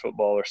basketball or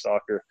football or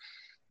soccer.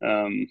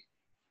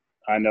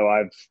 I know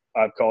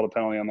I've called a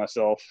penalty on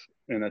myself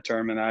in a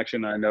tournament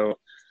action. I know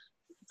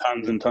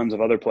tons and tons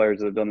of other players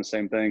that have done the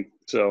same thing.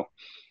 So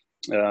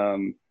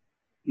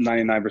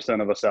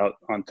 99% of us out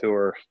on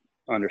tour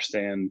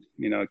understand,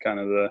 kind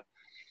of the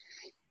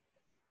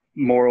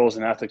morals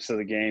and ethics of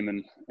the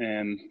game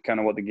and kind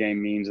of what the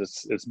game means.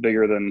 It's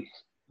bigger than,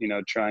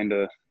 trying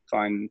to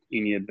find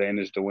any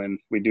advantage to win.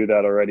 We do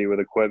that already with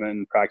equipment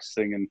and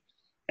practicing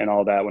and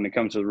all that. When it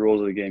comes to the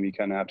rules of the game, you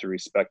kind of have to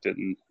respect it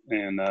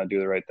and do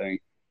the right thing.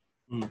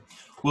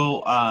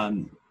 Well,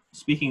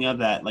 speaking of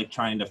that, like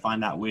trying to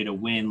find that way to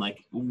win,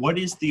 like what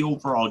is the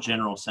overall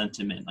general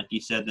sentiment? Like you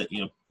said that,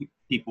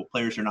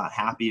 players are not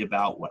happy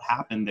about what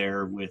happened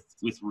there with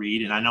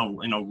Reed. And I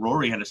know,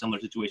 Rory had a similar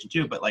situation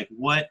too, but like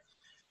what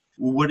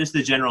is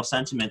the general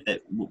sentiment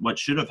that what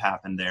should have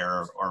happened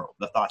there or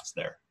the thoughts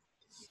there?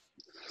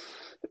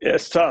 Yeah,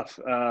 it's tough.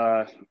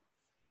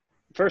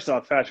 First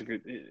off,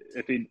 Patrick,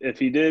 if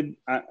he did,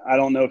 I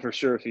don't know for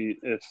sure if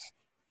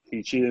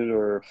he cheated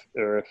or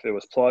if it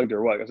was plugged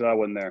or what, because I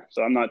wasn't there.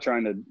 So I'm not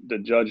trying to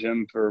judge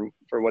him for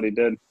what he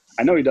did.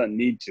 I know he doesn't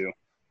need to.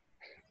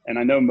 And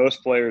I know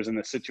most players in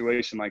a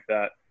situation like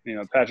that,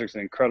 Patrick's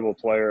an incredible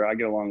player. I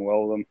get along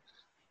well with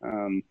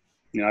him.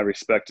 I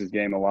respect his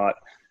game a lot.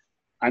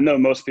 I know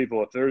most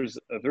people, if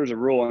there's a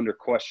rule under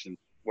question,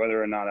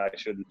 whether or not I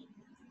should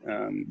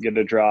get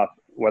a drop,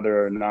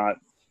 whether or not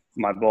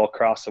my ball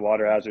crossed the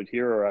water hazard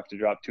here or I have to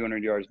drop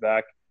 200 yards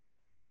back,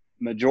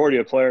 majority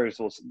of players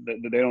they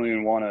don't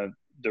even want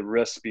the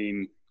risk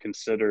being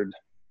considered,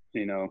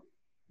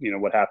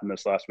 what happened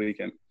this last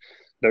weekend.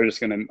 They're just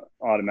going to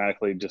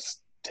automatically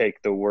just take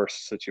the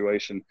worst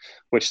situation,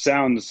 which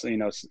sounds,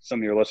 some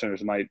of your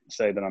listeners might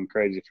say that I'm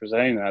crazy for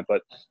saying that,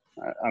 but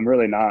I'm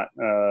really not.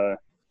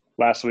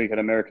 Last week at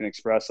American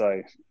Express,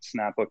 I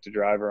snap hooked a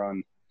driver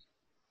on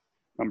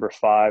number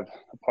 5,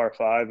 a par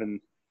 5, and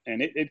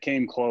it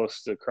came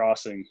close to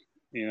crossing,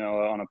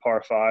 on a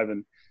par 5.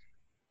 And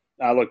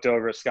I looked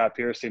over at Scott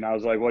Piercy and I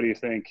was like, what do you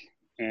think?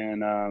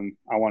 And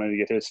I wanted to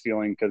get his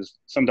feeling, because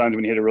sometimes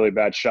when you hit a really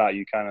bad shot,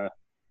 you kind of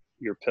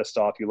you're pissed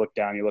off. You look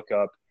down, you look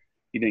up.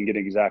 You didn't get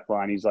an exact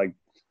line. He's like,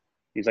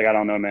 I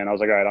don't know, man. I was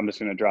like, all right, I'm just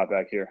going to drop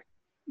back here,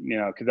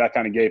 because that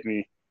kind of gave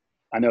me.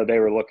 I know they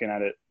were looking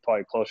at it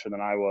probably closer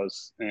than I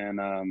was, and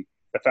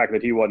the fact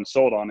that he wasn't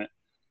sold on it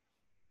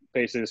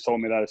basically just told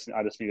me that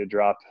I just need to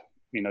drop,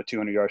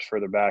 200 yards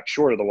further back,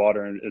 short of the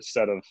water,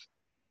 instead of,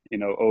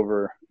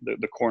 over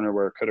the corner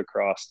where it could have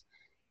crossed.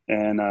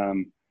 And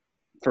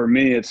for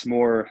me, it's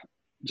more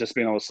just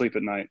being able to sleep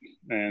at night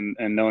and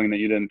knowing that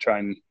you didn't try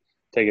and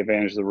take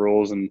advantage of the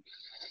rules. And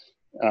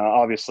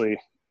obviously,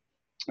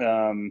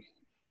 I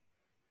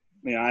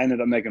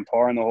ended up making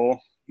par in the hole.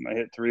 I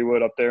hit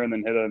 3-wood up there and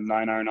then hit a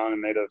 9-iron on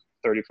and made a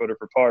 30-footer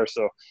for par.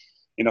 So,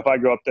 if I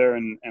go up there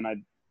and I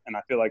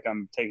feel like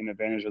I'm taking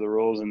advantage of the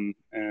rules and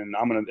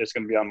it's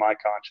gonna be on my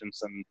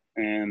conscience.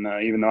 And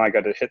even though I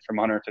got to hit from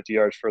 150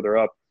 yards further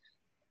up,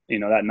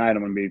 that night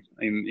I'm gonna be,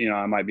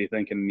 I might be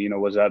thinking,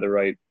 was that the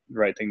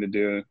right thing to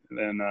do?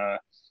 And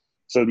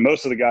so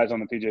most of the guys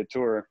on the PGA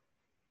Tour,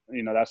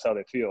 that's how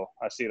they feel.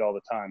 I see it all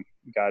the time.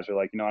 Guys are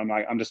like,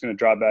 I'm just gonna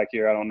drop back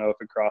here. I don't know if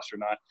it crossed or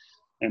not.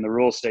 And the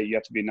rules state you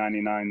have to be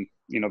 99,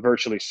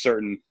 virtually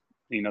certain,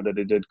 that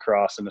it did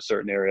cross in a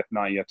certain area. If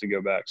not, you have to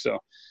go back. So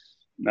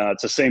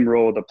it's the same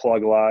rule with a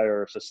plug lie,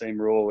 or it's the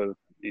same rule with,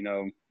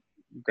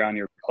 ground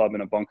your club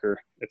in a bunker.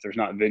 If there's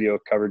not video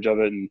coverage of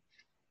it and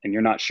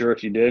you're not sure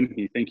if you did,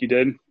 you think you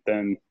did,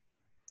 then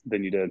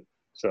you did.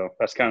 So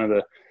that's kind of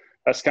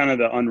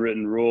the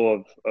unwritten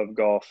rule of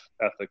golf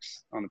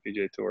ethics on the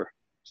PGA Tour.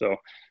 So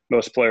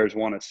most players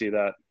want to see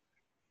that,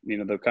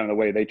 the kind of the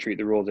way they treat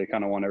the rules. They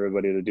kind of want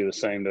everybody to do the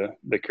same to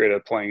create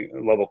a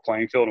level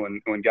playing field.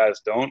 When guys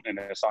don't, and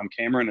it's on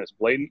camera and it's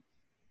blatant,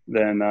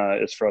 then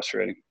it's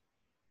frustrating.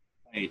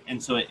 Right.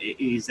 And so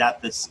is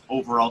that this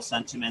overall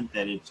sentiment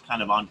that it's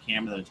kind of on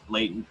camera, that it's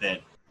blatant, that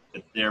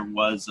there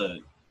was a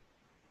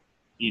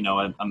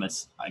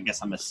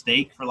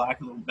mistake, for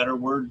lack of a better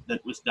word,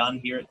 that was done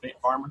here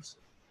at Farmers?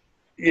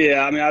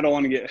 Yeah, I don't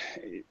want to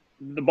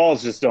the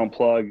balls just don't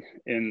plug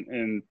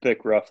in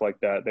thick rough like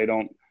that. They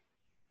don't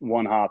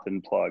one hop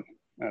and plug.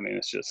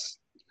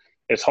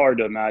 It's hard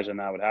to imagine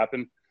that would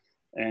happen.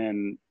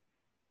 And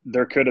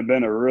there could have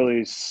been a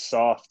really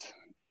soft,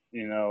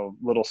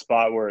 little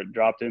spot where it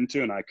dropped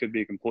into, and I could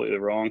be completely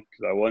wrong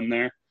because I wasn't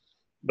there.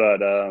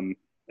 But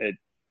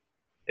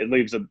it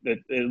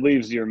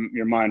leaves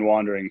your mind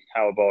wandering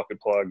how a ball could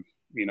plug,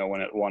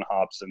 when it one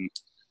hops and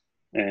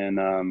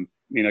kind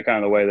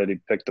of the way that he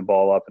picked the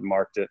ball up and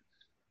marked it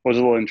was a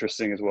little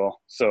interesting as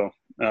well. So,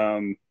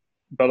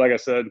 but like I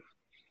said,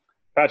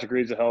 Patrick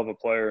Reed's a hell of a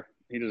player.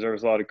 He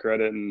deserves a lot of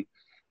credit, and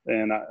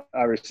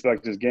I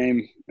respect his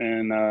game,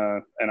 and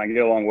I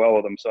get along well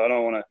with him. So I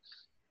don't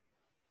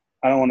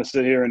want to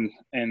sit here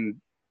and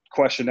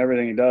question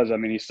everything he does.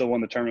 He still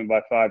won the tournament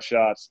by 5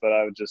 shots, but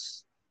I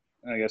guess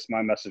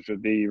my message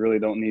would be, you really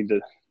don't need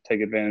to take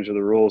advantage of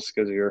the rules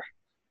because you're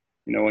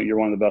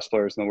one of the best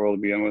players in the world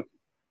to begin with.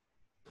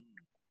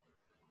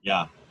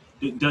 Yeah.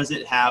 Does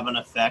it have an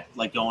effect,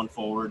 like, going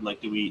forward?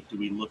 Like, do we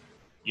look,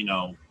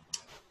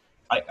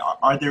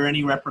 are there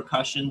any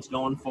repercussions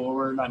going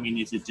forward?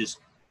 Is it just,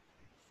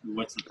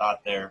 what's the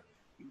thought there?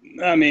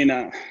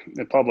 The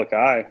public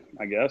eye,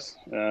 I guess.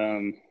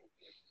 Your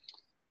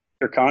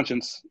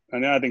conscience.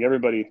 I think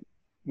everybody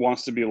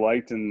wants to be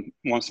liked and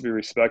wants to be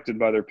respected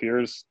by their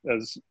peers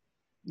as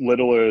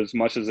little or as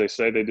much as they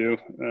say they do.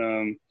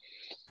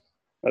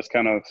 That's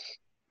kind of,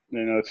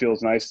 it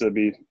feels nice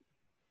to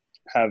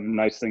have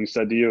nice things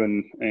said to you.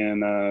 And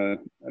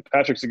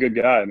Patrick's a good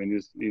guy.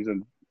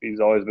 He's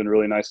always been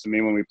really nice to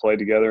me when we played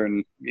together,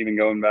 and even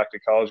going back to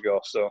college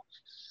golf. So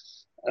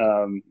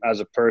as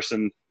a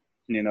person,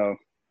 you're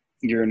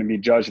going to be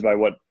judged by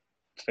what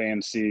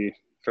fans see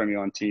from you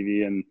on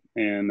TV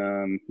and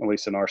at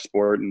least in our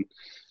sport. And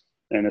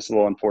it's a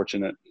little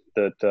unfortunate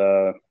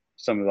that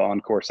some of the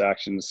on-course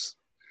actions,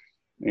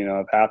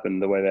 have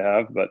happened the way they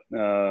have. But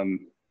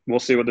we'll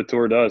see what the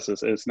tour does.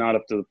 It's not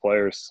up to the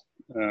players.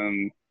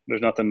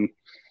 There's nothing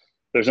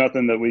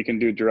that we can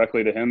do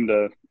directly to him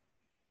to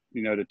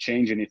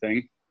change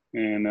anything.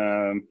 And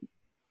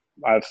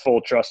I have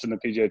full trust in the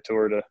PGA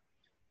Tour to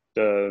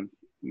do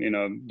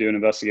an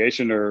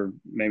investigation, or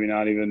maybe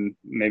not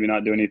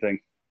do anything.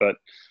 But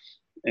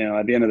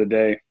at the end of the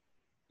day,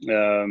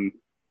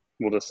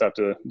 we'll just have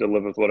to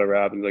live with whatever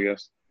happens, I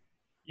guess.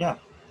 Yeah,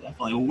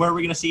 definitely. Well, where are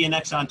we going to see you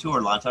next on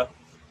tour, Lanto?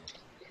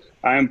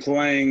 I am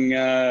playing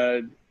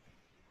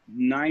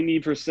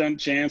 90%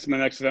 chance my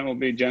next event will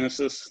be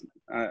Genesis.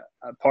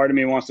 Part of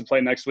me wants to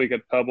play next week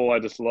at Pebble. I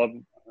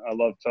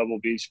love Pebble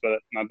Beach, but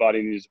my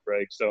body needs a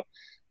break. So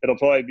it'll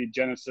probably be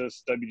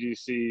Genesis,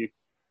 WGC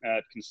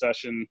at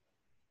Concession,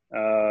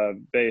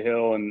 Bay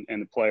Hill, and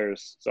the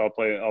Players. So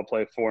I'll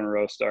play 4 in a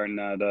row starting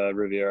at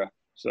Riviera.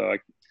 So I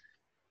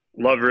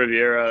love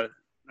Riviera.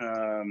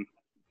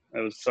 It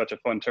was such a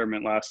fun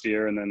tournament last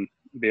year, and then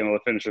being able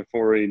to finish a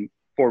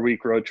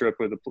 4-week road trip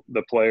with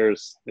the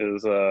Players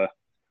is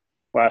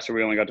last year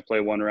we only got to play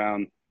 1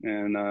 round,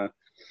 and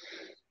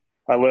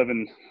I live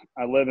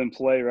and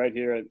play right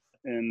here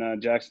in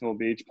Jacksonville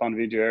Beach, Ponte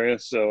Vedra area.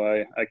 So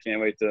I can't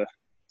wait to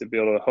to be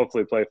able to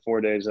hopefully play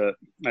 4 days at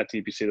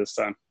TPC this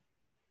time.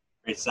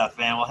 Great stuff,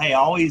 man. Well, hey,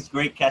 always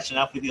great catching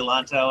up with you,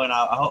 Lanto, and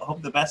I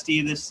hope the best to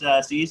you this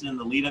season and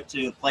the lead up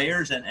to the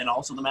players and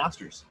also the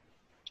Masters.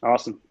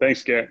 Awesome.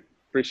 Thanks, Garrett.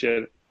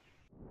 Appreciate it.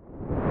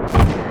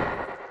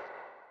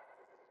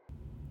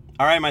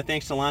 All right, my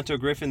thanks to Lanto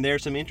Griffin.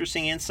 There's some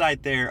interesting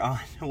insight there on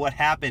what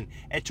happened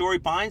at Torrey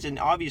Pines and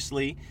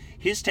obviously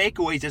his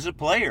takeaways as a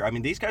player. I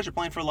mean, these guys are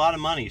playing for a lot of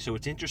money, so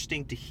it's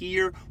interesting to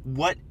hear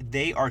what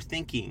they are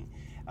thinking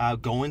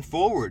going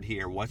forward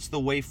here. What's the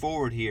way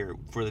forward here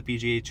for the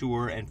PGA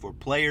Tour and for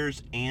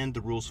players and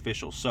the rules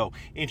officials? So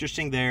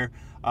interesting there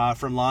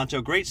from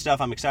Lanto. Great stuff.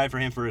 I'm excited for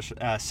him for his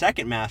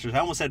second Masters. I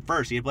almost said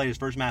first. He had played his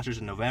first Masters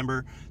in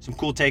November. Some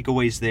cool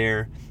takeaways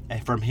there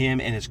from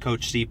him and his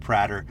coach, Steve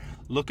Prater.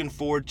 Looking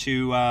forward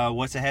to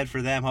what's ahead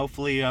for them.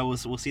 Hopefully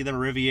we'll see them at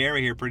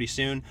Riviera here pretty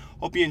soon.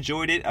 Hope you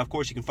enjoyed it. Of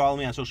course, you can follow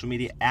me on social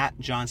media at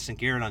Johnston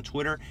Garrett on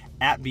Twitter,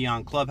 at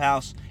Beyond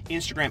Clubhouse,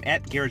 Instagram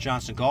at Garrett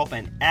Johnston Golf,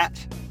 and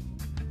at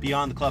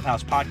Beyond the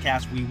Clubhouse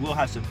Podcast. We will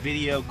have some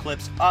video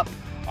clips up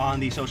on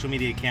the social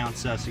media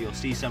accounts, so you'll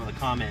see some of the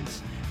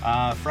comments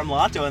from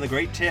Lanto and the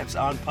great tips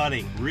on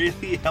putting.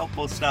 Really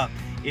helpful stuff,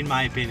 in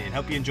my opinion.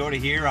 Hope you enjoyed it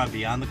here on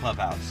Beyond the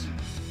Clubhouse.